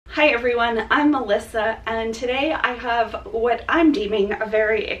Hi everyone, I'm Melissa, and today I have what I'm deeming a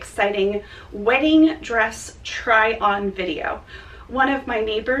very exciting wedding dress try-on video. One of my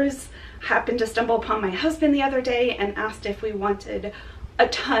neighbors happened to stumble upon my husband the other day and asked if we wanted a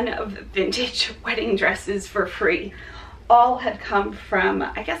ton of vintage wedding dresses for free. All had come from,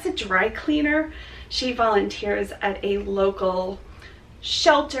 I guess, a dry cleaner. She volunteers at a local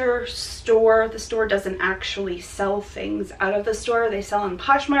shelter store. The store doesn't actually sell things out of the store. They sell in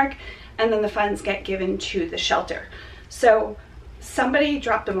Poshmark, and then the funds get given to the shelter. So somebody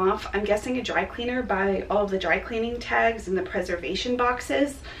dropped them off. I'm guessing a dry cleaner by all the dry cleaning tags and the preservation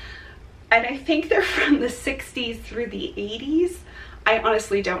boxes. And I think they're from the 60s through the 80s. I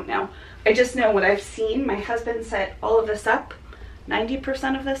honestly don't know. I just know what I've seen. My husband set all of this up,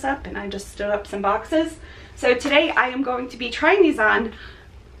 90% of this up, and I just stood up some boxes. So today I am going to be trying these on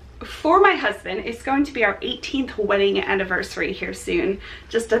for my husband. It's going to be our 18th wedding anniversary here soon,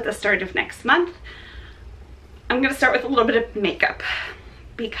 just at the start of next month. I'm going to start with a little bit of makeup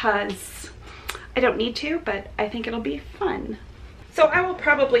because I don't need to, but I think it'll be fun. So I will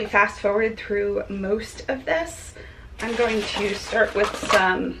probably fast forward through most of this. I'm going to start with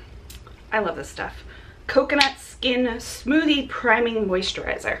some, I love this stuff, Coconut Skin Smoothie Priming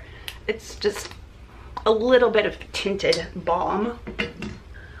Moisturizer. It's just a little bit of tinted balm.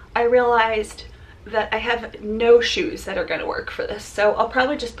 I realized that I have no shoes that are going to work for this, so I'll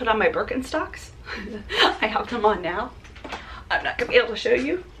probably just put on my Birkenstocks. I have them on now. I'm not going to be able to show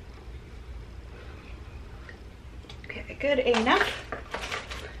you. Okay, good enough.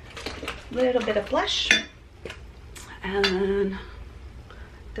 A little bit of blush. And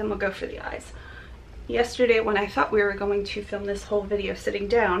then we'll go for the eyes. Yesterday, when I thought we were going to film this whole video sitting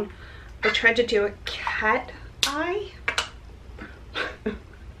down, I tried to do a cat eye.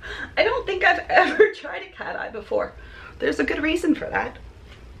 I don't think I've ever tried a cat eye before. There's a good reason for that.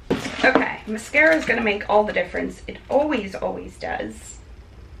 Okay, mascara is going to make all the difference. It always does.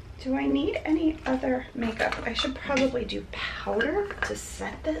 Do I need any other makeup? I should probably do powder to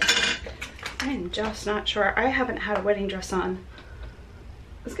set this. I'm just not sure. I haven't had a wedding dress on.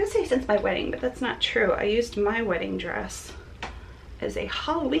 I was going to say since my wedding, but that's not true. I used my wedding dress as a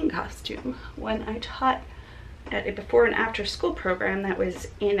Halloween costume when I taught at a before and after school program that was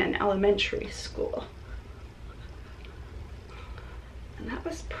in an elementary school. And that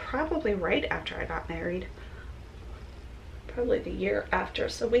was probably right after I got married. Probably the year after.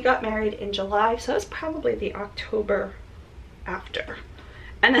 So we got married in July, so it was probably the October after.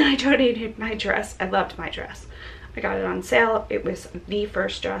 And then I donated my dress. I loved my dress. I got it on sale. It was the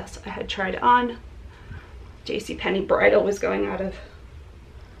first dress I had tried on. JCPenney Bridal was going out of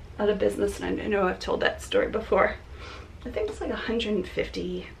business, and I know I've told that story before. I think it's like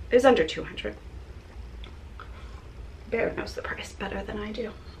 150. It was under 200. Bear knows the price better than I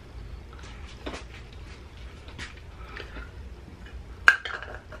do.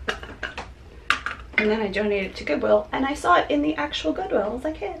 And then I donated it to Goodwill, and I saw it in the actual Goodwill. I was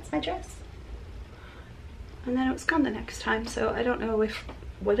like, hey, it's my dress. And then it was gone the next time, so I don't know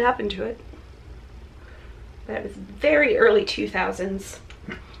what happened to it. But it was very early 2000s.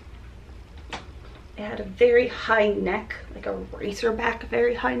 It had a very high neck, like a racer back,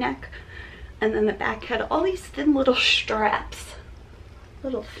 very high neck. And then the back had all these thin little straps,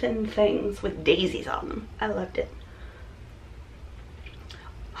 little thin things with daisies on them. I loved it.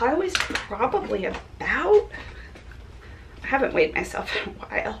 I was probably about, I haven't weighed myself in a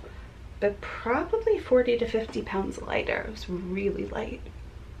while, but probably 40 to 50 pounds lighter. It was really light.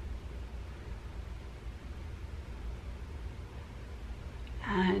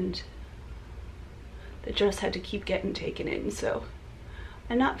 And the dress had to keep getting taken in, so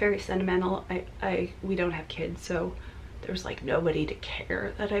I'm not very sentimental. We don't have kids, so there was like nobody to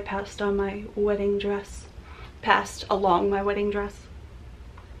care that I passed on my wedding dress, passed along my wedding dress.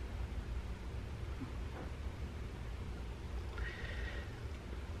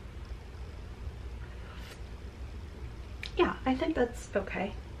 Yeah, I think that's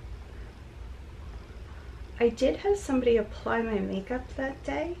okay. I did have somebody apply my makeup that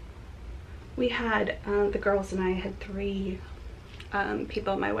day. We had, the girls and I had 3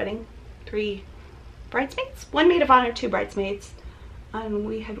 people at my wedding, 3 bridesmaids, 1 maid of honor, 2 bridesmaids, and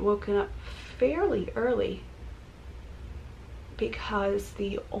we had woken up fairly early because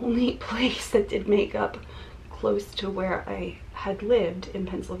the only place that did makeup close to where I had lived in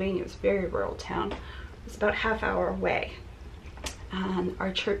Pennsylvania, it was a very rural town, it was about half hour away, and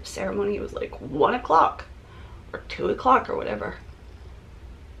our church ceremony was like 1 o'clock or 2 o'clock or whatever.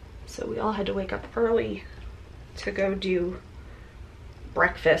 So we all had to wake up early to go do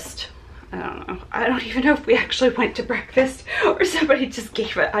breakfast I don't know. I don't even know if we actually went to breakfast or somebody just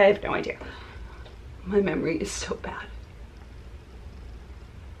gave it. I have no idea. My memory is so bad.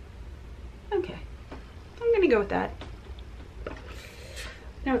 Okay, I'm gonna go with that.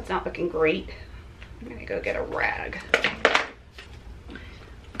 No, it's not looking great. I'm gonna go get a rag.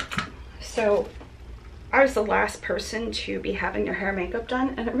 So I was the last person to be having their hair and makeup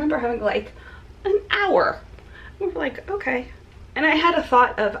done, and I remember having like an hour. We were like, okay. And I had a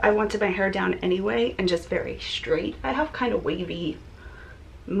thought of I wanted my hair down anyway and just very straight. I have kind of wavy,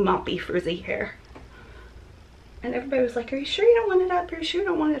 moppy, frizzy hair. And everybody was like, are you sure you don't want it up? Are you sure you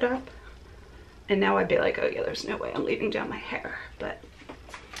don't want it up? And now I'd be like, oh yeah, there's no way I'm leaving down my hair. But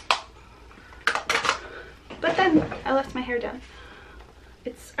then I left my hair down.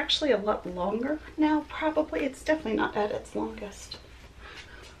 It's actually a lot longer now, probably. It's definitely not at its longest.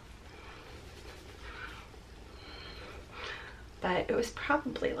 But it was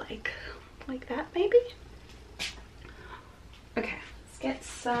probably like that maybe. Okay, let's get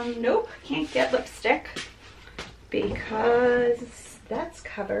some, nope, can't get lipstick because that's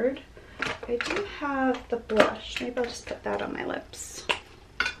covered. I do have the blush. Maybe I'll just put that on my lips.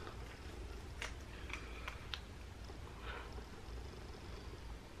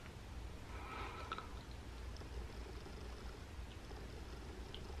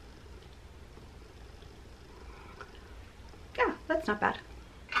 Yeah, that's not bad.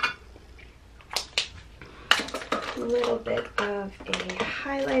 A little bit of a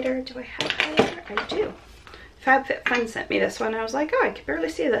highlighter. Do I have highlighter? I do. FabFitFun sent me this one. I was like, oh, I can barely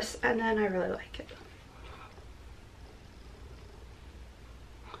see this. And then I really like it.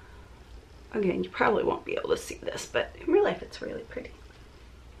 Again, you probably won't be able to see this, but in real life it's really pretty.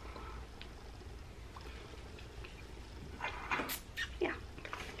 Yeah.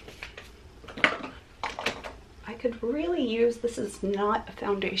 I could really use, this is not a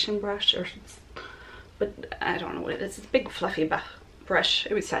foundation brush, but I don't know what it is. It's a big fluffy brush.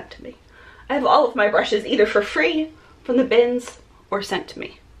 It was sent to me. I have all of my brushes either for free from the bins or sent to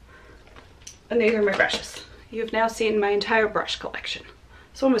me. And these are my brushes. You've now seen my entire brush collection.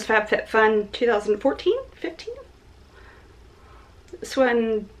 This one was FabFitFun 2014, 15. This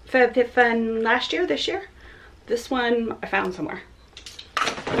one, FabFitFun last year, this year. This one I found somewhere.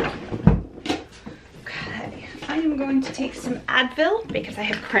 Okay, I am going to take some Advil because I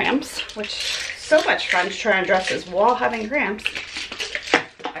have cramps, which is so much fun to try on dresses while having cramps.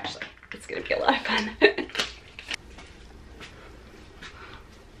 Actually, it's gonna be a lot of fun.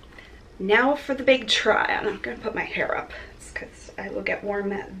 Now for the big try on. I'm gonna put my hair up because I will get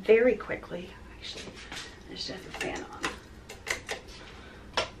warm very quickly. Actually, I just have the fan on.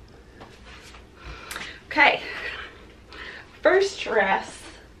 Okay, first dress.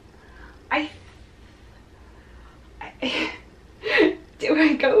 Do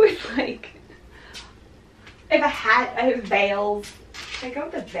I go with like, I have a hat, I have veils. Should I go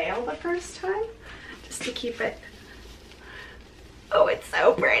with a veil the first time? Just to keep it, oh, it's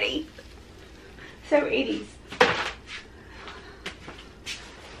so pretty. So 80s.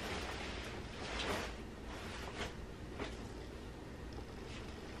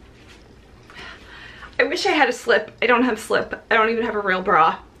 I wish I had a slip. I don't have a slip. I don't even have a real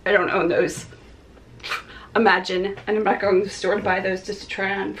bra. I don't own those. Imagine. And I'm not going to the store to buy those just to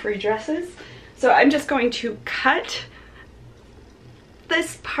try on free dresses. So I'm just going to cut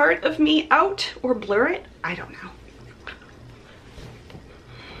this part of me out or blur it. I don't know.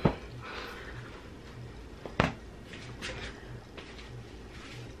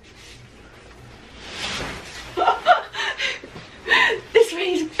 This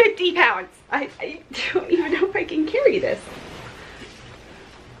weighs 50 pounds. I don't even know if I can carry this.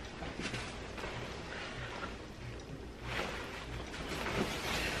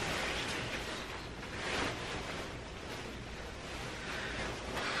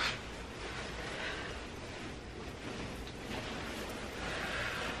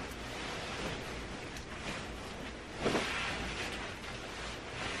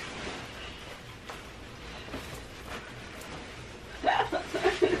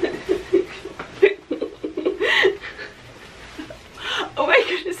 Oh my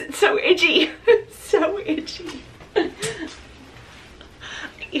goodness, it's so itchy. So itchy. I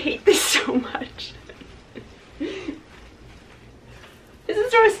hate this so much. This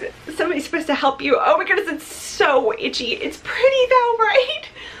is somebody's supposed to help you. Oh my goodness, it's so itchy. It's pretty though, right?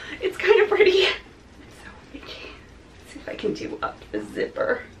 It's kind of pretty. It's so itchy. Let's see if I can do up the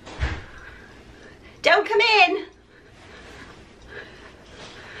zipper. Don't come in.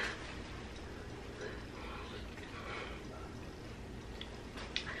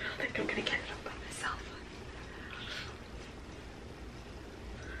 I think I'm gonna get it up by myself.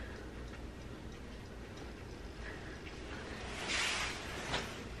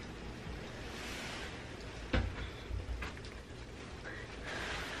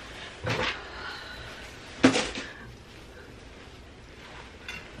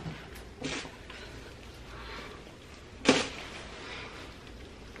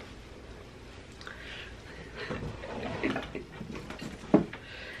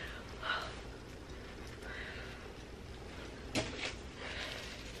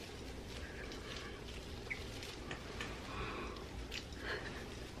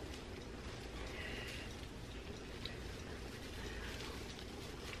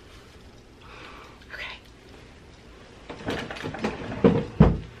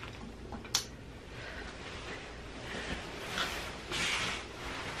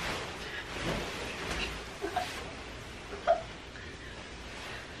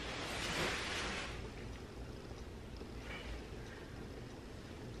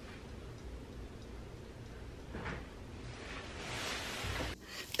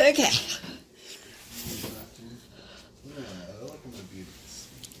 Okay.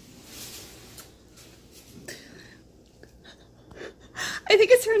 I think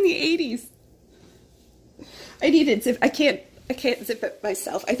it's from the 80s. I need it zip. I can't zip it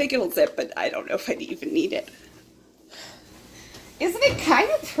myself. I think it'll zip, but I don't know if I even need it. Isn't it kind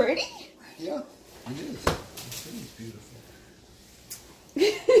of pretty? Yeah, it is. It is beautiful.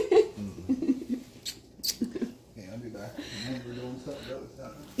 Okay, I'll be back. And then we're doing something with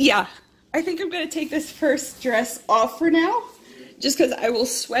that. Yeah, I think I'm going to take this first dress off for now, just because I will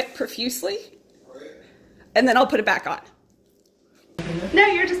sweat profusely, and then I'll put it back on. No,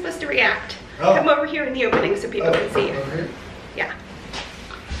 you're just supposed to react. Oh. Come over here in the opening so people can see you. Okay. Yeah.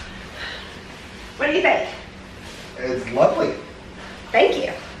 What do you think? It's lovely. Thank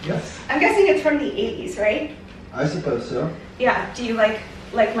you. Yes. I'm guessing it's from the 80s, right? I suppose so. Yeah. Do you like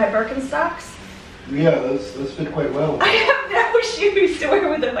my Birkenstocks? Yeah, those fit quite well. I have no shoes to wear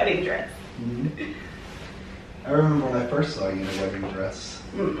with a wedding dress. Mm-hmm. I remember when I first saw you in a wedding dress.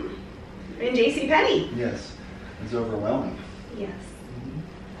 Mm. In JCPenney. Yes. It's overwhelming. Yes.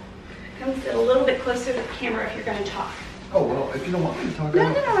 Come sit a little bit closer to the camera if you're going to talk. Oh, well, if you don't want me to talk, No,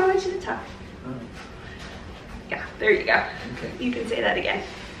 I want you to talk. Oh. Yeah, there you go. Okay. You can say that again.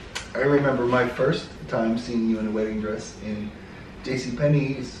 I remember my first time seeing you in a wedding dress in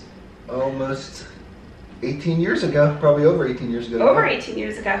JCPenney's almost 18 years ago, probably over 18 years ago. Over 18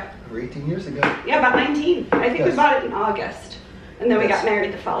 years ago. Over 18 years ago. Yeah, about 19. I think Yes. we bought it in August. And then we got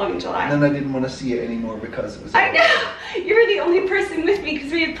married the following July. And then I didn't want to see it anymore because it was... I know! You were the only person with me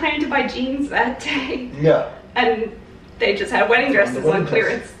because we had planned to buy jeans that day. Yeah. And they just had wedding dresses on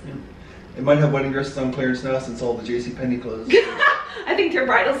clearance. Yeah. They might have wedding dresses on clearance now since all the JCPenney closed. I think their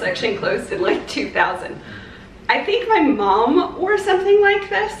bridal section closed in like 2000. I think my mom wore something like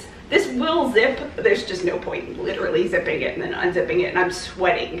this. This will zip. There's just no point in literally zipping it and then unzipping it, and I'm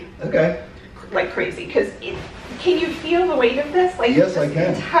sweating. Okay. Like crazy, because can you feel the weight of this? Like, yes, I can.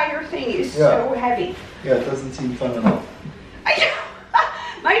 The entire thing is so heavy. Yeah, it doesn't seem fun at all. I know.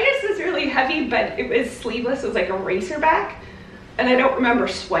 My dress was really heavy, but it was sleeveless. It was like a racerback, and I don't remember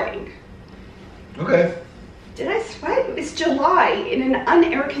sweating. Okay. Did I sweat? It was July in an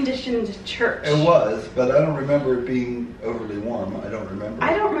unair-conditioned church. It was, but I don't remember it being overly warm. I don't remember.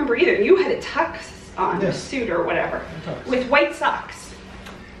 I don't remember either. You had a tux on, yes. A suit or whatever, Tux. with white socks.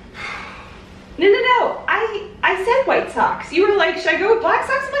 No. I said white socks. You were like, should I go with black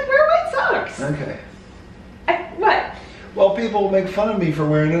socks? I'm like, wear white socks. Okay. What? Well, people make fun of me for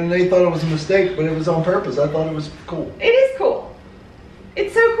wearing it, and they thought it was a mistake, but it was on purpose. I thought it was cool. It is cool.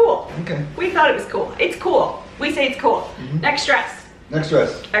 It's so cool. Okay. We thought it was cool. It's cool. We say it's cool. Mm-hmm. Next dress. Next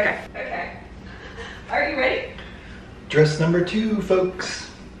dress. Okay. Okay. Are you ready? Dress number 2,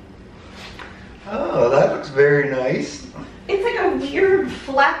 folks. Oh, that looks very nice. It's like a weird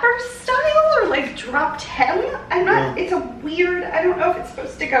flapper style or like dropped hem. I'm not, it's a weird, I don't know if it's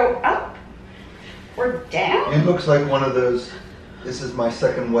supposed to go up or down. It looks like one of those, this is my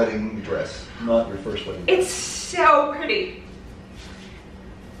second wedding dress, not your first wedding dress. It's so pretty.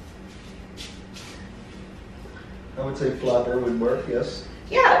 I would say flapper would work, yes.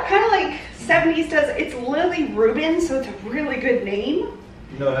 Yeah, kind of like 70s does. It's Lily Rubin, so it's a really good name.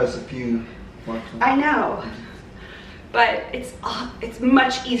 You know it has a few marks on it. I know. But it's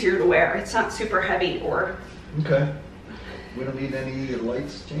much easier to wear. It's not super heavy or... Okay. We don't need any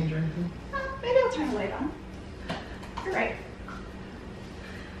lights change or anything? Maybe I'll turn the light on. You're right.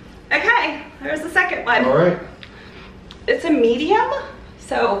 Okay, there's the second one. All right. It's a medium,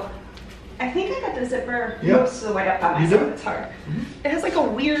 so I think I got the zipper most of the way up by myself. It's hard. Mm-hmm. It has like a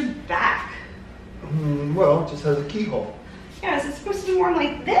weird back. Well, it just has a keyhole. Yeah, is it supposed to be worn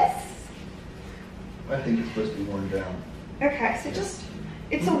like this? I think it's supposed to be worn down. Okay, so just,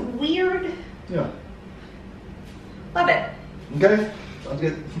 it's a weird... Yeah. Love it. Okay, sounds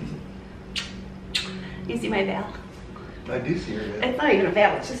good. You see my veil? I do see your veil. It's not even a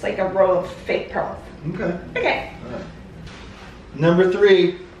veil, it's just like a row of fake pearls. Okay. Okay. All right. Number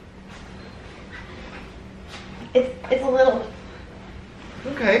 3. It's a little...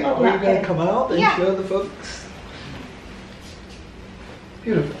 Okay, Oh, are you going to come out and show the folks?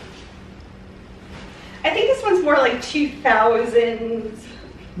 Beautiful. I think this one's more like 2000s.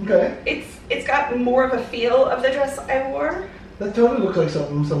 Okay. It's got more of a feel of the dress I wore. That totally looks like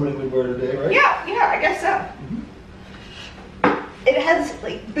something somebody would wear today, right? Yeah, I guess so. Mm-hmm. It has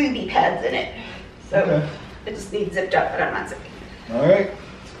like booby pads in it, so it just needs zipped up, but I'm not zipping. All right.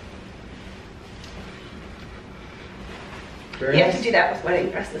 Very You nice. have to do that with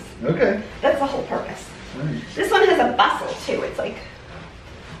wedding dresses. Okay. That's the whole purpose. All right. This one has a bustle too. It's like...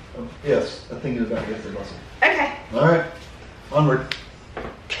 Oh, yes, I think it's about to get the bustle. Okay. All right. Onward.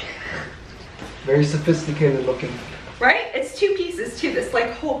 Very sophisticated looking. Right? It's 2 pieces too. This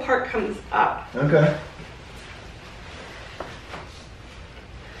like whole part comes up. Okay.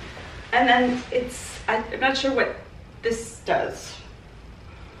 And then I'm not sure what this does.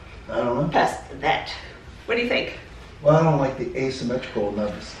 I don't know. Past that. What do you think? Well, I don't like the asymmetrical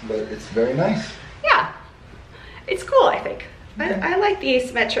nuts, but it's very nice. Yeah. It's cool, I think. Okay. I like the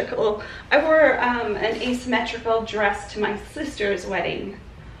asymmetrical. I wore an asymmetrical dress to my sister's wedding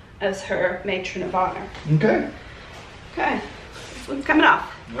as her matron of honor. Okay. Okay. This one's coming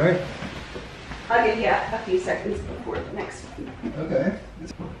off. All right. I'll give you a few seconds before the next one. Okay.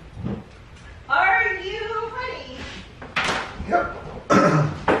 Are you ready? Yep.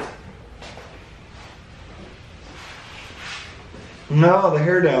 No, the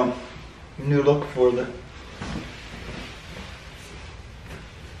hair down. New look for the.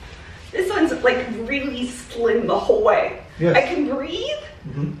 This one's like really slim the whole way. Yes. I can breathe,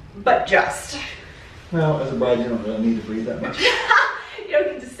 but just. Well, as a bride, you don't really need to breathe that much. You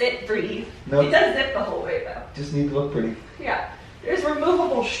don't need to sit, breathe. Nope. It does zip the whole way though. Just need to look pretty. Yeah. There's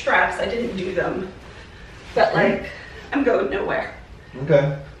removable straps. I didn't do them. But like, I'm going nowhere.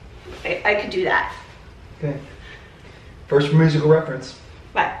 Okay. I could do that. Okay. First musical reference.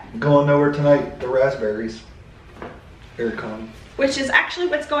 But, Going Nowhere Tonight, The Raspberries. Aircon. which is actually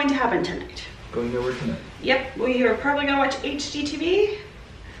what's going to happen tonight. Going Nowhere Tonight. Yep, we are probably going to watch HGTV.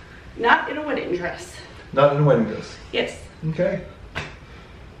 Not in a wedding dress. Not in a wedding dress. Yes. Okay.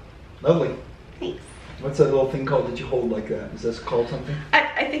 Lovely. Thanks. What's that little thing called that you hold like that? Is this called something?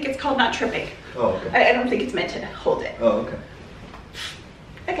 I think it's called not tripping. Oh, okay. I don't think it's meant to hold it. Oh, okay.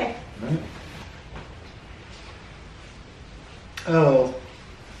 Okay. All right. Oh,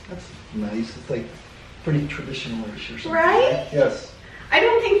 that's nice. It's like pretty traditional-ish or something. Right? Yes. I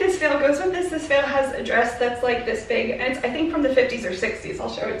don't think this veil goes with this. This veil has a dress that's like this big, and it's, I think, from the 50s or 60s.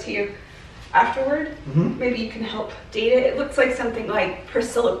 I'll show it to you afterward. Mm-hmm. Maybe you can help date it. It looks like something like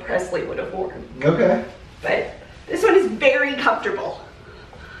Priscilla Presley would have worn. Okay. But this one is very comfortable.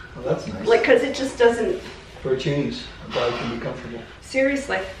 Well, that's nice. Like, because it just doesn't, For a change, a bride can be comfortable.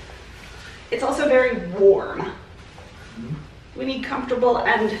 seriously. It's also very warm. Mm-hmm. We need comfortable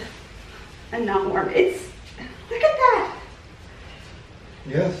and not warm. It's, look at that.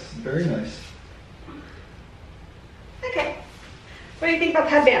 Yes, very nice. Okay. What do you think about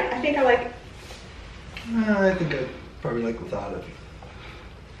that band? I think I like it. I think I'd probably like without it.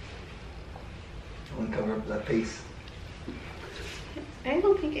 I want to cover up that face. I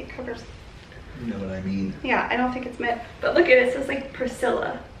don't think it covers. You know what I mean. Yeah, I don't think it's meant. But look at it. It says like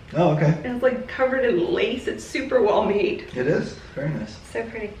Priscilla. Oh, okay. And it's like covered in lace. It's super well made. It is. Very nice. So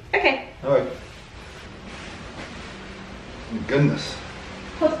pretty. Okay. All right. Goodness.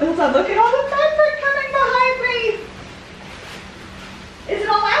 Hold on. Look at all the fabric coming behind me. Is it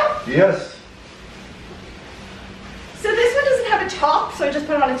all out? Yes. So this one doesn't have a top, so I just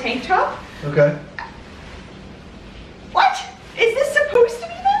put it on a tank top. Okay. What? Is this supposed to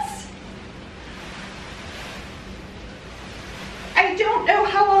be this? I don't know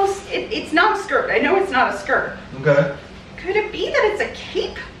how else. It's not a skirt. I know it's not a skirt. Okay. Could it be that it's a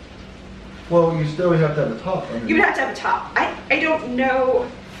cape? Well, you still have to have a top. I mean. You would have to have a top. I don't know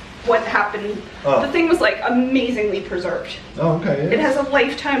what happened. Oh. The thing was like amazingly preserved. Oh, okay. It has a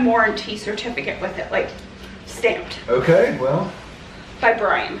lifetime warranty certificate with it, like stamped Okay, well, by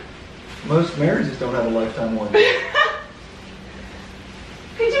Brian. most marriages don't have a lifetime warranty.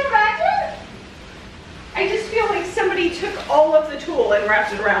 Could you imagine? I just feel like somebody took all of the tulle and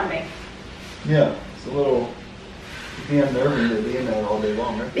wrapped it around me. Yeah, it's a little, it'd be unnerving to be in that all day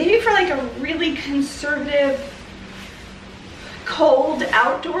long, right? Maybe for like a really conservative, cold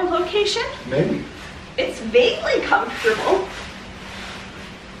outdoor location. Maybe. It's vaguely comfortable.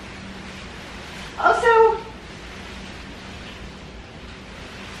 Also,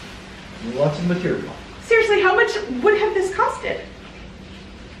 Lots of material. seriously, how much would have this costed?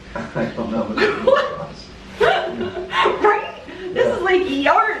 I don't know what it costs. Right? This is like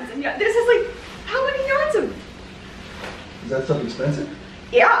yards and yards. This is like, how many yards of? Is that stuff expensive?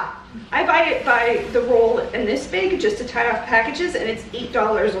 Yeah. I buy it by the roll in this big just to tie off packages, and it's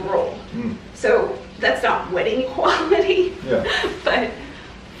 $8 a roll. Mm. So that's not wedding quality, Yeah. but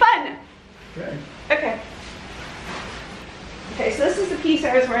fun. Okay. Okay. Okay, so this is the piece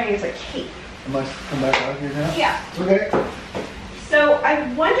I was wearing as a cape. Am I come back out here now? Yeah. Okay. So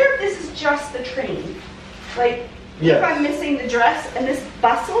I wonder if this is just the train. Like, Yes. if I'm missing the dress and this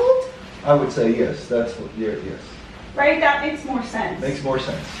bustled, I would say yes. That's what. Yeah. Yes. right? That makes more sense. Makes more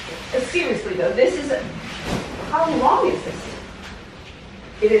sense. Seriously though, this is how long is this?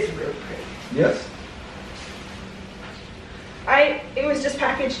 It is really pretty. Yes. it was just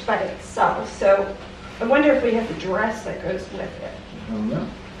packaged by itself, so I wonder if we have the dress that goes with it. I don't know.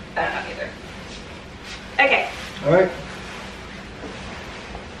 I don't know either. Okay. All right.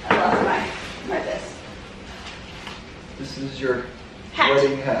 I lost my this. This is your Hat.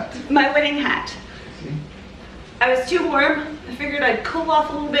 wedding hat. My wedding hat. See? I was too warm. I figured I'd cool off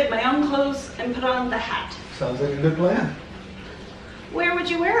a little bit in my own clothes and put on the hat. Sounds like a good plan. Where would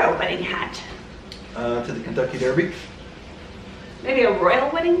you wear a wedding hat? To the Kentucky Derby? Maybe a royal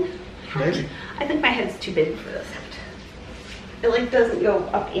wedding hat? Maybe. I think my head's too big for this hat. It like doesn't go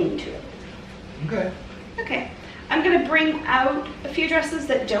up into it. Okay. Okay. I'm gonna bring out a few dresses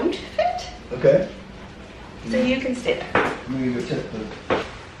that don't fit, Okay. so you can stay there. I'm gonna go check the.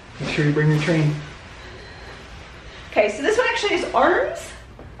 Make sure you bring your train. Okay, so this one actually has arms.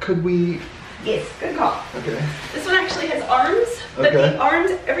 Could we? Yes, good call. Okay. This one actually has arms, but Okay. the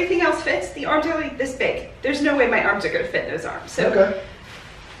arms, everything else fits. The arms are like this big. There's no way my arms are gonna fit those arms. So. Okay.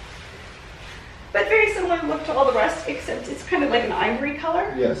 But very similar look to all the rest, except it's kind of like an ivory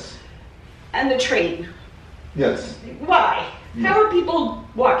color. Yes. And the train. Yes. Why? Yeah. How are people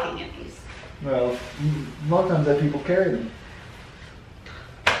walking in these? Well, a lot of times that people carry them.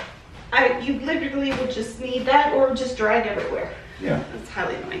 You literally would just need that or just drag everywhere. Yeah. That's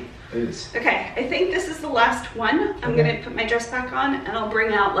highly annoying. It is. Okay, I think this is the last one. I'm Okay. gonna put my dress back on and I'll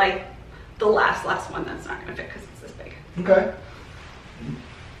bring out like the last one that's not gonna fit because it's this big. Okay.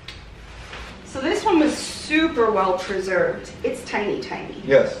 So this one was super well preserved. It's tiny, tiny.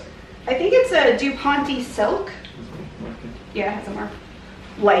 Yes. I think it's a DuPonty silk. Yeah, it has a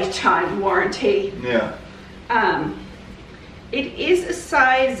lifetime warranty. Yeah. It is a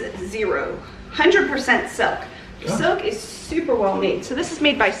size 0, 100% silk. The Oh. silk is super well made. So this is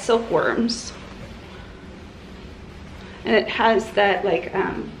made by Silkworms. And it has that like,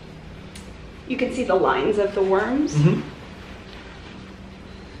 you can see the lines of the worms. Mm-hmm.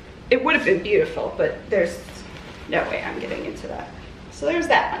 It would have been beautiful, but there's no way I'm getting into that. So there's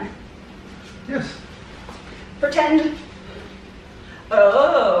that one. Yes. Pretend.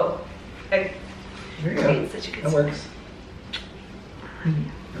 Oh. I There you made go. such a good That story. works.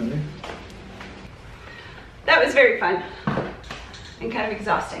 Okay. That was very fun and kind of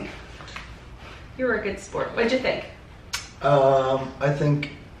exhausting. You were a good sport. What'd you think? I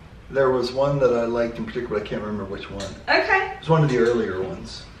think there was one that I liked in particular, but I can't remember which one. Okay. It was one of the earlier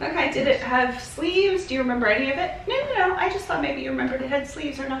ones. Okay. Did it have sleeves? Do you remember any of it? No. I just thought maybe you remembered it had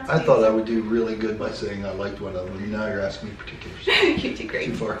sleeves or not I sleeves. thought I would do really good by saying I liked one of them, and now you're asking me particulars. You did great.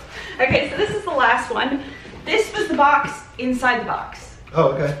 Too far. Okay, so this is the last one. This was the box inside the box.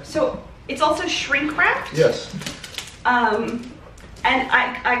 Oh, okay. So it's also shrink wrapped. Yes. And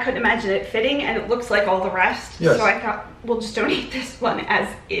I couldn't imagine it fitting, and it looks like all the rest. Yes. So I thought we'll just donate this one as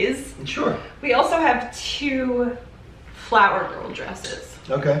is. Sure. We also have 2 flower girl dresses,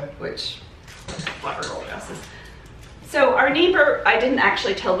 Okay. which flower girl dresses. So our neighbor, I didn't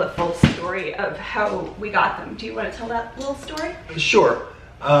actually tell the full story of how we got them. Do you want to tell that little story? Sure.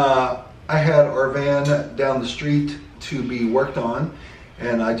 I had our van down the street to be worked on,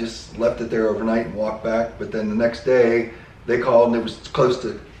 and I just left it there overnight and walked back. But then the next day, they called and it was close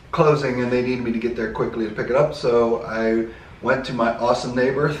to closing and they needed me to get there quickly to pick it up. So I went to my awesome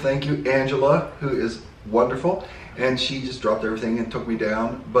neighbor, thank you, Angela, who is wonderful. And she just dropped everything and took me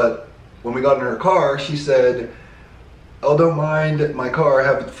down. But when we got in her car, she said, oh, don't mind my car, I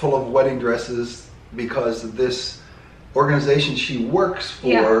have it full of wedding dresses because this organization she works for,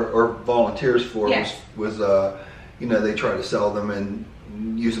 Yeah. or volunteers for, Yes. was you know, they try to sell them and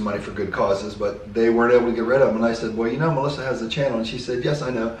use the money for good causes, but they weren't able to get rid of them. And I said, well, you know, Melissa has a channel. And she said, yes, I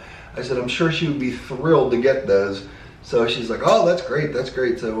know. I said, I'm sure she would be thrilled to get those. So she's like, oh, that's great, that's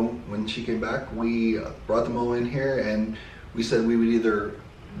great. So when she came back, we brought them all in here and we said we would either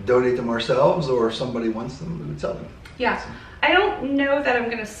donate them ourselves or if somebody wants them, we would sell them. Yeah. I don't know that I'm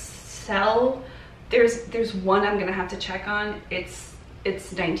gonna sell. There's one I'm gonna have to check on. It's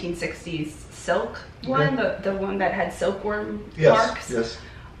 1960s silk one, the one that had silkworm marks. Yes.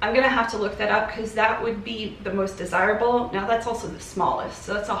 I'm gonna have to look that up because that would be the most desirable. Now that's also the smallest,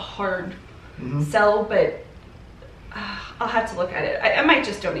 so that's a hard sell, but I'll have to look at it. I might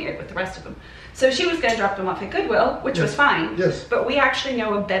just donate it with the rest of them. So she was gonna drop them off at Goodwill, which was fine. Yes. But we actually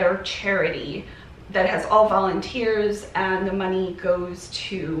know a better charity that has all volunteers and the money goes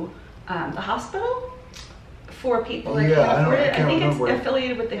to the hospital for people that can't afford it. I think it's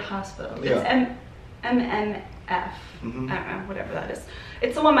affiliated with the hospital. Yeah. It's MMF. I don't know, whatever that is.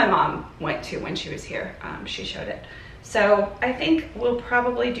 It's the one my mom went to when she was here. She showed it. So I think we'll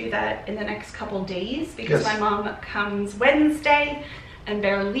probably do that in the next couple days because my mom comes Wednesday and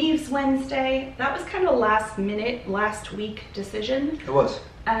Bear leaves Wednesday. That was kind of a last minute, last week decision. It was.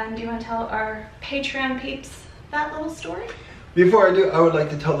 And do you want to tell our Patreon peeps that little story? Before I do, I would like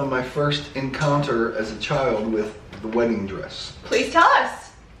to tell them my first encounter as a child with the wedding dress. Please tell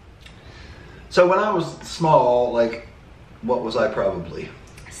us. So when I was small, like, what was I probably?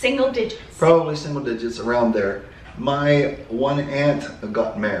 Single digits. Probably single digits, around there. My one aunt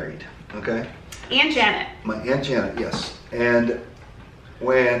got married, okay? Aunt Janet. My Aunt Janet, yes. And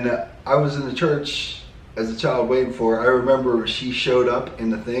when I was in the church as a child waiting for her, I remember she showed up in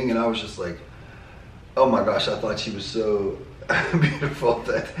the thing and I was just like, oh my gosh, I thought she was so beautiful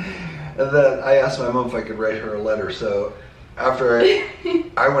that I asked my mom if I could write her a letter. So after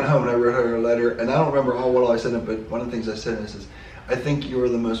I went home and I wrote her a letter, and I don't remember how well I said it, but one of the things I said is, I think you are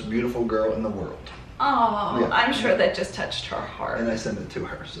the most beautiful girl in the world. Oh, yeah. I'm sure that just touched her heart. And I sent it to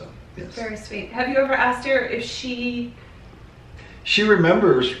her, so yes. Very sweet. Have you ever asked her if she... She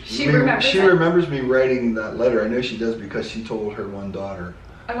remembers. She remembers me writing that letter. I know she does because she told her one daughter.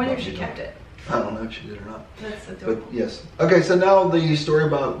 I wonder if she kept it. I don't know if she did or not. That's adorable. But yes. Okay, so now the story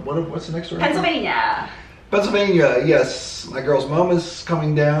about, what's the next story? Pennsylvania. Pennsylvania, yes. My girl's mom is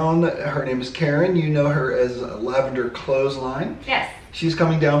coming down. Her name is Karen. You know her as Lavender Clothesline. Yes. She's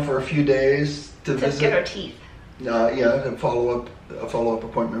coming down for a few days to visit. Get her teeth. Yeah, a follow-up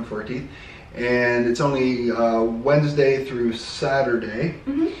appointment for her teeth. And it's only Wednesday through Saturday.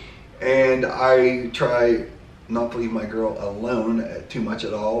 Mm-hmm. And I try not to leave my girl alone too much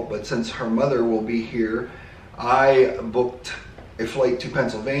at all, but since her mother will be here, I booked a flight to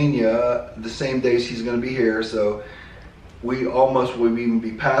Pennsylvania the same day she's going to be here, so we almost will even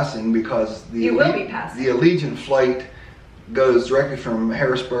be passing because the Allegiant flight goes directly from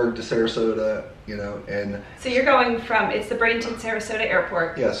Harrisburg to Sarasota, you know, and so you're going from, it's the Bradenton Sarasota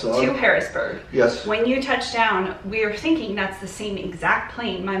Airport to Harrisburg. Yes. When you touch down, we're thinking that's the same exact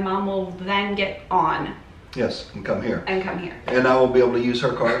plane my mom will then get on. Yes, and come here. And come here. And I will be able to use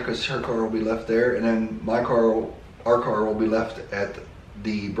her car because her car will be left there, and then our car will be left at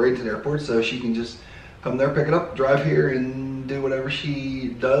the Bradenton Airport, so she can just come there, pick it up, drive here, and do whatever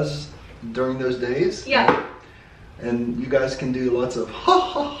she does during those days. Yeah. And you guys can do lots of ha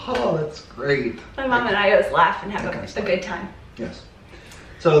ha ha, that's great. My mom and I always laugh and have a good time. Yes.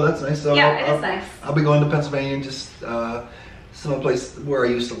 So that's nice. So yeah, it is nice. I'll be going to Pennsylvania and just someplace where I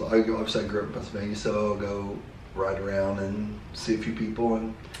used to, obviously I grew up in Pennsylvania, so I'll go ride around and see a few people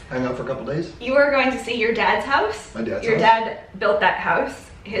and hang out for a couple days. You are going to see your dad's house. My dad's house. Your dad built that house.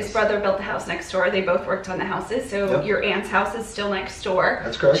 His brother built the house next door. They both worked on the houses, so your aunt's house is still next door.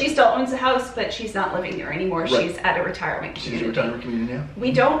 That's correct. She still owns the house, but she's not living there anymore. Right. She's at a retirement community. She's a retirement community now.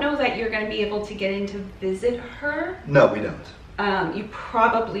 We don't know that you're going to be able to get in to visit her. No, we don't. You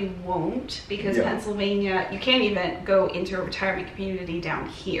probably won't, because Pennsylvania, you can't even go into a retirement community down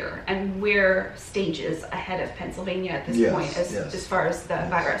here, and we're stages ahead of Pennsylvania at this point as far as the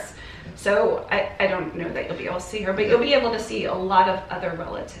virus. So I don't know that you'll be able to see her, but you'll be able to see a lot of other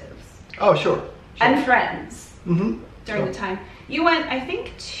relatives. Oh, sure. And friends during the time. You went, I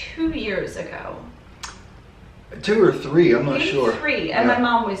think, 2 years ago. 2 or 3, I'm not sure. 3, and my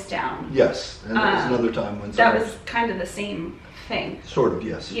mom was down. Yes, and there was another time when that was kind of the same thing. Sort of,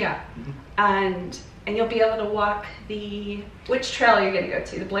 yes. Yeah, and you'll be able to walk which trail are you going to go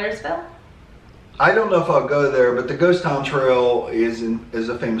to? The Blairsville? I don't know if I'll go there, but the Ghost Town Trail is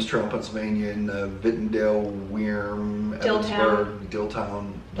a famous trail in Pennsylvania in Vittendale, Weirm, Evansburg,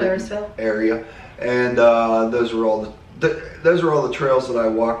 Dilltown, Blairsville area, and those are all the trails that I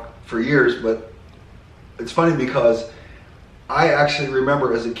walked for years. But it's funny because I actually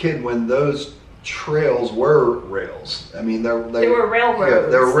remember as a kid when those trails were rails. I mean, they were railroads. Yeah,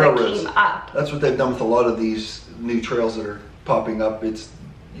 they were railroads. That came up. That's what they've done with a lot of these new trails that are popping up. It's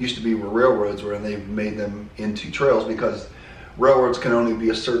used to be where railroads were, and they've made them into trails because railroads can only be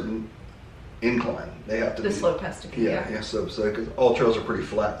a certain incline. They have to. The slope has to be. Yeah. So because all trails are pretty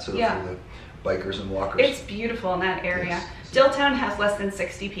flat, so for the bikers and walkers. It's beautiful in that area. Yes. Dilltown has less than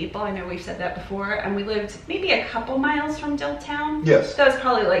 60 people. I know we've said that before, and we lived maybe a couple miles from Dilltown. Yes. That was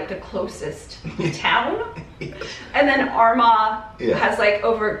probably like the closest town. Yes. And then Armagh has like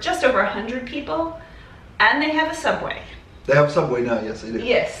just over 100 people, and they have a Subway. They have a Subway now, yes they do.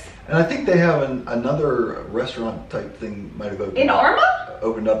 Yes. And I think they have another restaurant type thing might have opened in Armagh?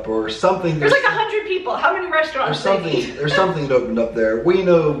 Opened up or something. There's like 100 people. How many restaurants? There's something that opened up there. We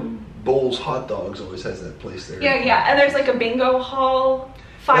know Bull's Hot Dogs always has that place there. Yeah, and there's like a bingo hall,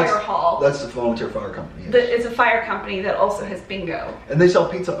 hall. That's the volunteer fire company. Yes. It's a fire company that also has bingo. And they sell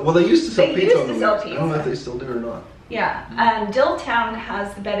pizza. Well, they used to sell pizza. Used to sell pizza. I don't know if they still do or not. Yeah, and Dilltown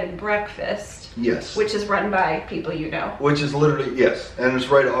has the bed and breakfast. Yes. Which is run by people you know. Which is literally, yes, and it's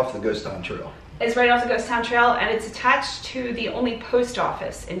right off the Ghost Town Trail. It's right off the Ghost Town Trail, and it's attached to the only post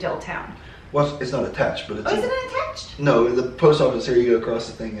office in Dilltown. Well, it's not attached, but it's... Oh, isn't it attached? No, the post office here, you go across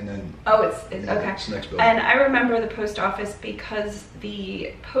the thing and then... Oh, it's okay. It's the next building. And I remember the post office because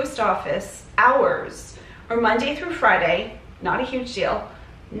the post office hours are Monday through Friday, not a huge deal,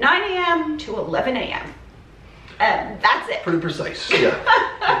 9 a.m. to 11 a.m. And that's it. Pretty precise, yeah.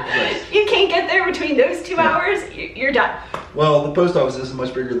 Pretty precise. You can't get there between those 2 hours, you're done. Well, the post office isn't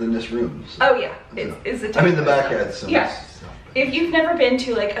much bigger than this room. So, oh yeah, it's a I mean, the back had some stuff. If you've never been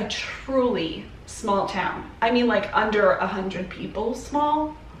to like a truly small town, I mean like under 100 people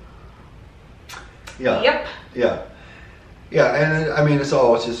small. Yeah. Yep. Yeah. Yeah, and I mean, it's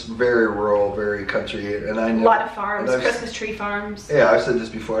just very rural, very country, and I know... A lot of farms, Christmas tree farms. Yeah, I've said this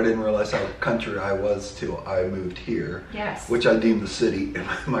before, I didn't realize how country I was till I moved here. Yes. Which I deemed the city, and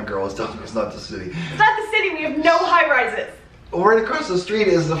my girl is telling me it's not the city. It's not the city, we have no high-rises. Right across the street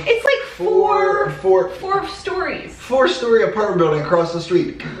is the... It's like four stories. 4-story apartment building across the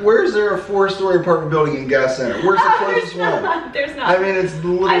street. Where's there a 4-story apartment building in Gas Center? Where's the closest one? There's not. I mean, it's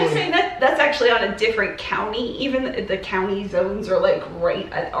literally... I'm saying that's actually on a different county. Even the county zones are like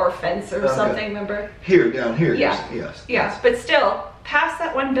right at our fence or something, remember? Down here. Yeah. Yes. But still, past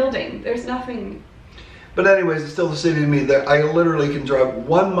that one building, there's nothing... But anyways, it's still the city to me. That I literally can drive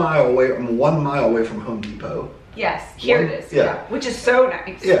 1 mile away from Home Depot. Yes, here it is. Yeah. Which is so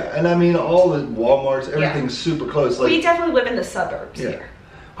nice. Yeah, and I mean all the Walmarts, everything's super close. Like, we definitely live in the suburbs here.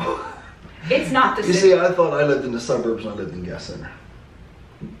 It's not the city. You see, I thought I lived in the suburbs when I lived in Gas Center.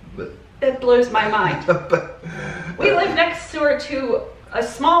 But that blows my mind. We live next door to a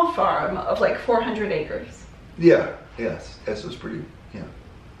small farm of like 400 acres. Yeah, yes, it was pretty,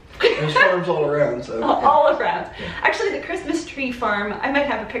 There's farms all around, so. All around. Yeah. Actually, the Christmas tree farm, I might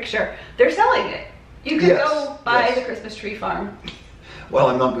have a picture. They're selling it. You could go buy the Christmas tree farm. Well,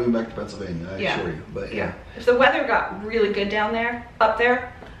 I'm not moving back to Pennsylvania, I assure you. But yeah. If the weather got really good up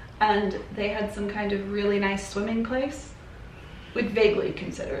there, and they had some kind of really nice swimming place, we'd vaguely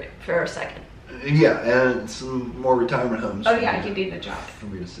consider it for a second. Yeah, and some more retirement homes. Oh yeah, you need a job. For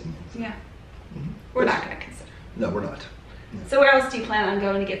me to sing. Yeah. We're not going to consider. No, we're not. So where else do you plan on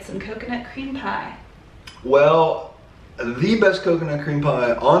going to get some coconut cream pie? Well, the best coconut cream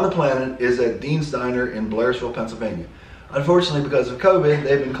pie on the planet is at Dean's Diner in Blairsville, Pennsylvania. Unfortunately, because of COVID,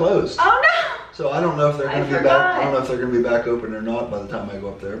 they've been closed. Oh no! So I don't know if they're going to be back. I don't know if they're going to be back open or not by the time I go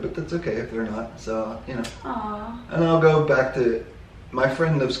up there. But that's okay if they're not. So Aww. And I'll go back to my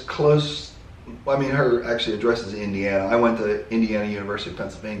friend lives close. I mean, her actually address is Indiana. I went to Indiana University of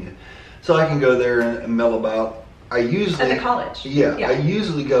Pennsylvania, so I can go there and mill about. I usually at the college. Yeah, I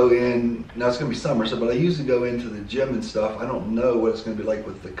usually go in. Now it's gonna be summer, but I usually go into the gym and stuff. I don't know what it's gonna be like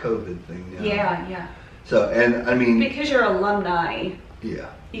with the COVID thing now. Yeah. So, and I mean, because you're alumni. Yeah.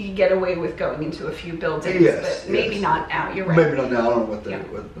 You can get away with going into a few buildings, but maybe not now. You're right. Maybe not now. I don't know what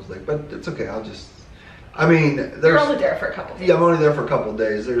it was like, but it's okay. I mean, you're only there for a couple days. Yeah, I'm only there for a couple of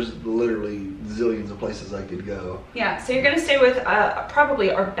days. There's literally zillions of places I could go. Yeah, so you're going to stay with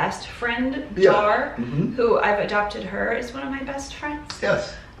probably our best friend, Dar, who I've adopted her as one of my best friends.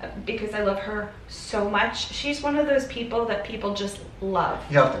 Yes. Because I love her so much. She's one of those people that people just love.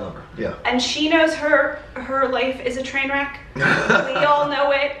 You have to love her, yeah. And she knows her life is a train wreck. We all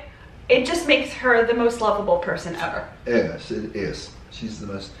know it. It just makes her the most lovable person ever. Yes, it is. She's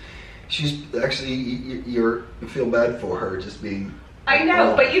actually, you feel bad for her just being... I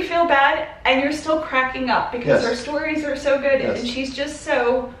know, but you feel bad and you're still cracking up because her stories are so good and she's just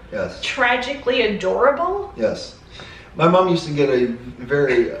so tragically adorable. Yes. My mom used to get a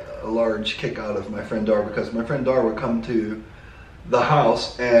very large kick out of my friend Dar because my friend Dar would come to the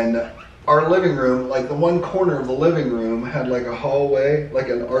house and our living room, like the one corner of the living room had like a hallway, like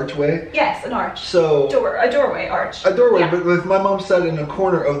an archway. Yes, an arch. So a doorway arch. A doorway, but if my mom sat in a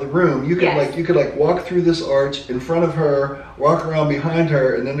corner of the room, you could walk through this arch in front of her, walk around behind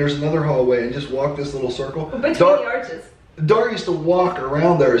her, and then there's another hallway and just walk this little circle. Between the arches. Dar used to walk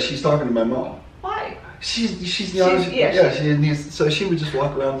around there as she's talking to my mom. Why? She's young. She needs, so she would just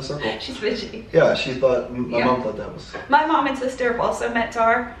walk around the circle. She's bitchy. Yeah, my mom thought that was. My mom and sister have also met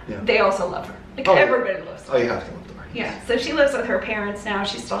Dar. Yeah. They also love her. Like everybody loves her. Oh, you have to love Dar. Yeah, so she lives with her parents now.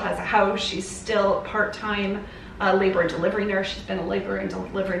 She still has a house. She's still part-time labor and delivery nurse. She's been a labor and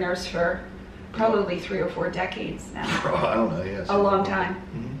delivery nurse for probably 3 or 4 decades now. I don't know, yes. A long time.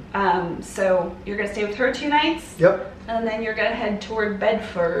 So you're going to stay with her 2 nights? Yep. And then you're going to head toward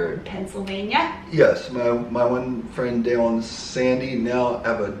Bedford, Pennsylvania? Yes, my one friend Dale and Sandy now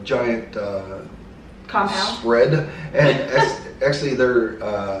have a giant compound spread, and actually they're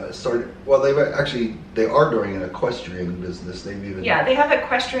well, they are doing an equestrian business. They've even they have an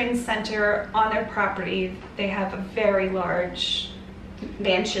equestrian center on their property. They have a very large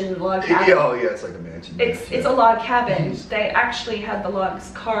mansion log cabin. Oh yeah, it's like a mansion. It's a log cabin. They actually had the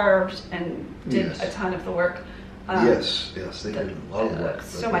logs carved and did a ton of the work. Yes, they did a lot of work.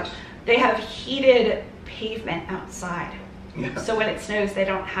 So much. They have heated pavement outside. Yeah. So when it snows, they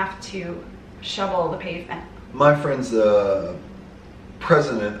don't have to shovel the pavement. My friend's the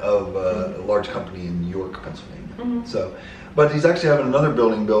president of a large company in York, Pennsylvania. So, but he's actually having another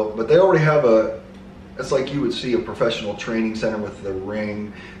building built, but they already have it's like you would see a professional training center with the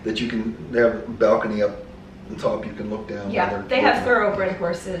ring that they have a balcony up the top, you can look down. Yeah, they have thoroughbred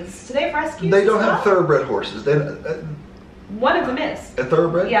horses. Do they have rescues? They don't have thoroughbred horses. One of them is. A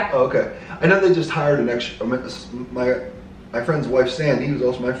thoroughbred? Yeah. Oh, okay. I know they just hired an extra, my friend's wife, Sandy, who's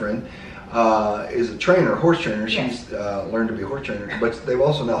also my friend, is a trainer, horse trainer. Yes. She's learned to be a horse trainer, but they've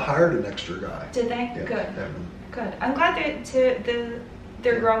also now hired an extra guy. Did they? Yeah, Good. Good. I'm glad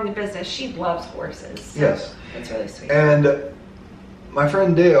they're growing the business. She loves horses. So yes. It's really sweet. And my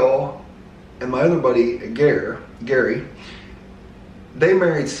friend Dale and my other buddy Gary, they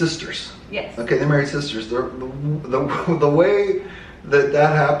married sisters. Yes. Okay, they married sisters. The way that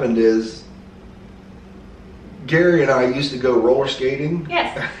happened is Gary and I used to go roller skating.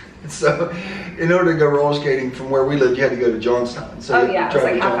 Yes. So, in order to go roller skating from where we lived, you had to go to Johnstown. So it was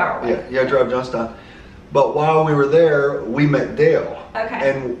like half hour away. Yeah, you had to drive to Johnstown. But while we were there, we met Dale.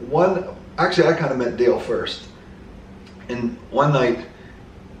 Okay. And actually I kind of met Dale first. And one night,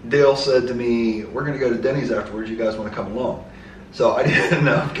 Dale said to me, "We're going to go to Denny's afterwards. You guys want to come along?" So I didn't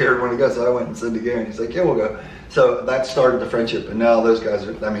know if Gary wanted to go, so I went and said to Gary, and he's like, "Yeah, we'll go." So that started the friendship, and now those guys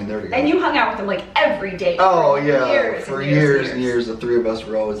are, they're together. And you hung out with them like every day. Oh yeah, for years and years. The three of us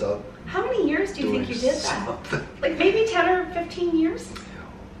were always out. How many years do you think you did that? Something. Like maybe 10 or 15 years?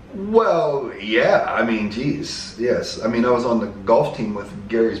 Well, yeah, I mean, geez, yes. I mean, I was on the golf team with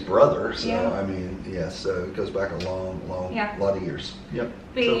Gary's brother, so I mean, yes, so it goes back a long lot of years. Yep.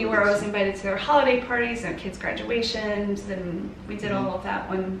 But you were always invited to their holiday parties and kids' graduations, and we did all of that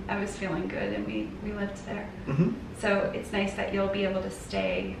when I was feeling good and we lived there. So it's nice that you'll be able to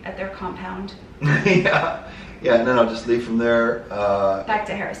stay at their compound. Yeah, and then I'll just leave from there. Back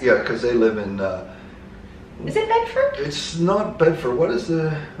to Harrisburg. Yeah, because they live in... is it Bedford? It's not Bedford. What is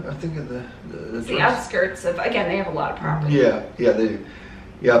I think of the outskirts of, again, they have a lot of property. Yeah, they do.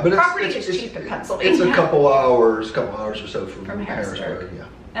 Yeah, but property is cheap in Pennsylvania. It's a couple hours or so from Harrisburg. Yeah.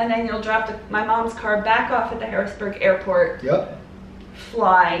 And then you'll drop my mom's car back off at the Harrisburg airport. Yep.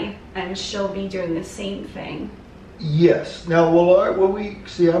 Fly, and she'll be doing the same thing. Yes. Now, will we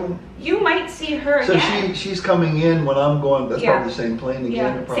see? You might see her again. So she's coming in when I'm going. That's probably the same plane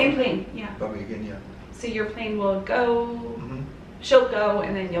again. Yeah, same plane. Yeah. Probably again. Yeah. So your plane will go. She'll go,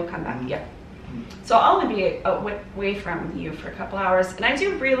 and then you'll come back. Yeah. So I'll only be away from you for a couple hours, and I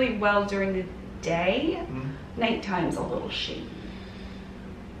do really well during the day. Nighttime's a little shaky.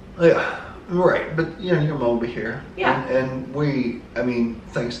 Yeah, right. But your mom will be here. Yeah. And we, I mean,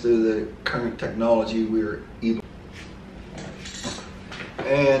 thanks to the current technology, we're able.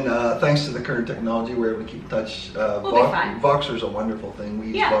 And thanks to the current technology, we're able to keep in touch. We'll be fine. Voxer's a wonderful thing. We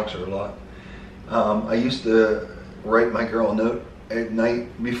use Voxer a lot. I used to write my girl a note at night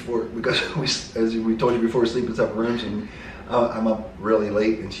before, because as we told you before, we sleep in separate rooms, and I'm up really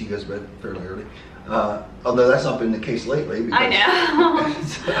late, and she goes to bed fairly early. Although that's not been the case lately. Because, I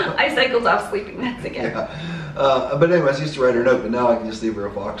know. I cycled off sleeping meds again. Yeah. But anyways, I used to write her a note, but now I can just leave her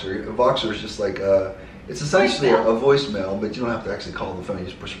a Voxer. A Voxer is just like it's essentially a voicemail, but you don't have to actually call the phone. You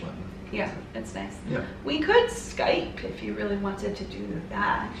just push a button. Yeah, it's nice. Yeah. We could Skype if you really wanted to do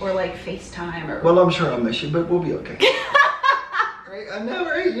that, or like FaceTime, or. Well, I'm sure I'll miss you, but we'll be okay. Right? I know,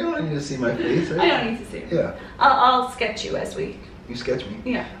 right? You don't need to see my face. Right? I don't need to see you. Yeah. I'll sketch you as we. You sketch me?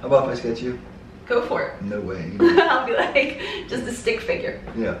 Yeah. How about if I sketch you? Go for it. No way. I'll be like just a stick figure.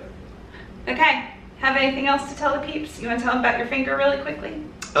 Yeah. Okay. Have anything else to tell the peeps? You want to tell them about your finger really quickly?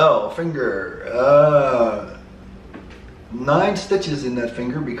 Oh, finger. 9 stitches in that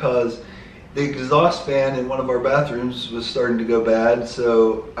finger because the exhaust fan in one of our bathrooms was starting to go bad,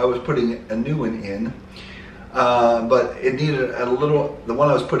 so I was putting a new one in. But it needed the one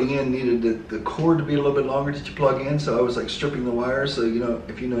I was putting in needed the cord to be a little bit longer that you plug in, so I was like stripping the wires. So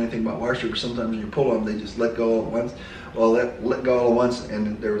if you know anything about wire strippers, sometimes when you pull them, they just let go all at once. Well, that let go all at once,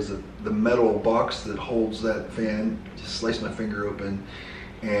 and there was the metal box that holds that fan, just sliced my finger open,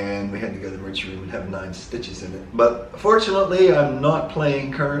 and we had to go to the emergency room and have 9 stitches in it. But fortunately, I'm not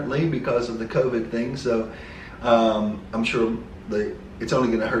playing currently because of the COVID thing, so I'm sure it's only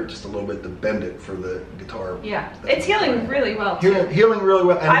going to hurt just a little bit to bend it for the guitar. Yeah, it's healing really well too. Healing really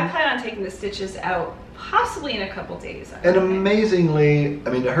well. And I plan on taking the stitches out possibly in a couple days. And amazingly, I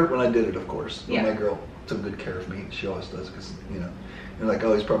mean, it hurt when I did it, of course. Yeah. My girl took good care of me. She always does, because, you know, you're like,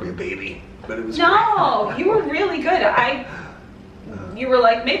 oh, he's probably a baby. But it was no, you were really good. You were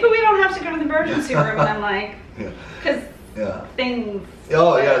like, maybe we don't have to go to the emergency room. And I'm like, because things.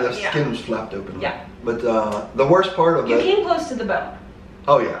 Oh, yeah, the skin was flapped open. Yeah. But the worst part of it. You came close to the bone.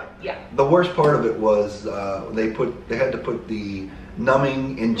 Oh, yeah. Yeah. The worst part of it was they had to put the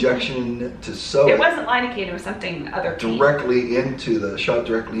numbing injection to sew it. It wasn't lidocaine, it was something other. Directly into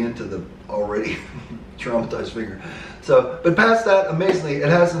the already traumatized finger. So, but past that, amazingly, it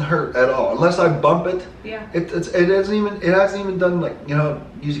hasn't hurt at all. Unless I bump it, it hasn't even done, like, you know,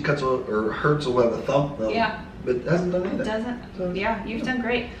 usually cuts or hurts will have a thump. Yeah. But it hasn't done anything. It doesn't. So, yeah, you've done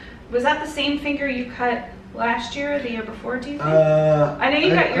great. Was that the same finger you cut last year or the year before, do you think? I know you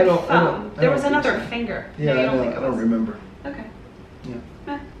got your thumb. There was another finger. Yeah, no, I don't remember. Okay.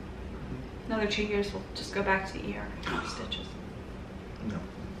 Yeah. Another 2 years, we'll just go back to the ER. No stitches. No.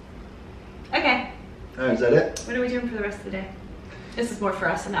 Okay. Alright, is that it? What are we doing for the rest of the day? This is more for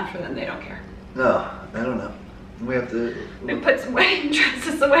us and not for them. They don't care. No, I don't know. We have to... We put some wedding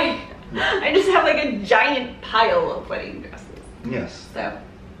dresses away. I just have like a giant pile of wedding dresses. Yes. So,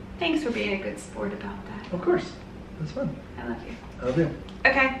 thanks for being a good sport about that. Of course. That's fun. I love you. I love you.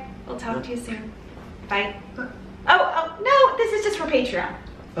 Okay. We'll talk to you soon. Bye. Oh, no. This is just for Patreon.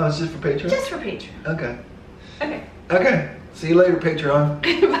 Oh, it's just for Patreon? Just for Patreon. Okay. Okay. Okay. See you later, Patreon.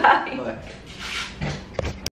 Bye. Bye.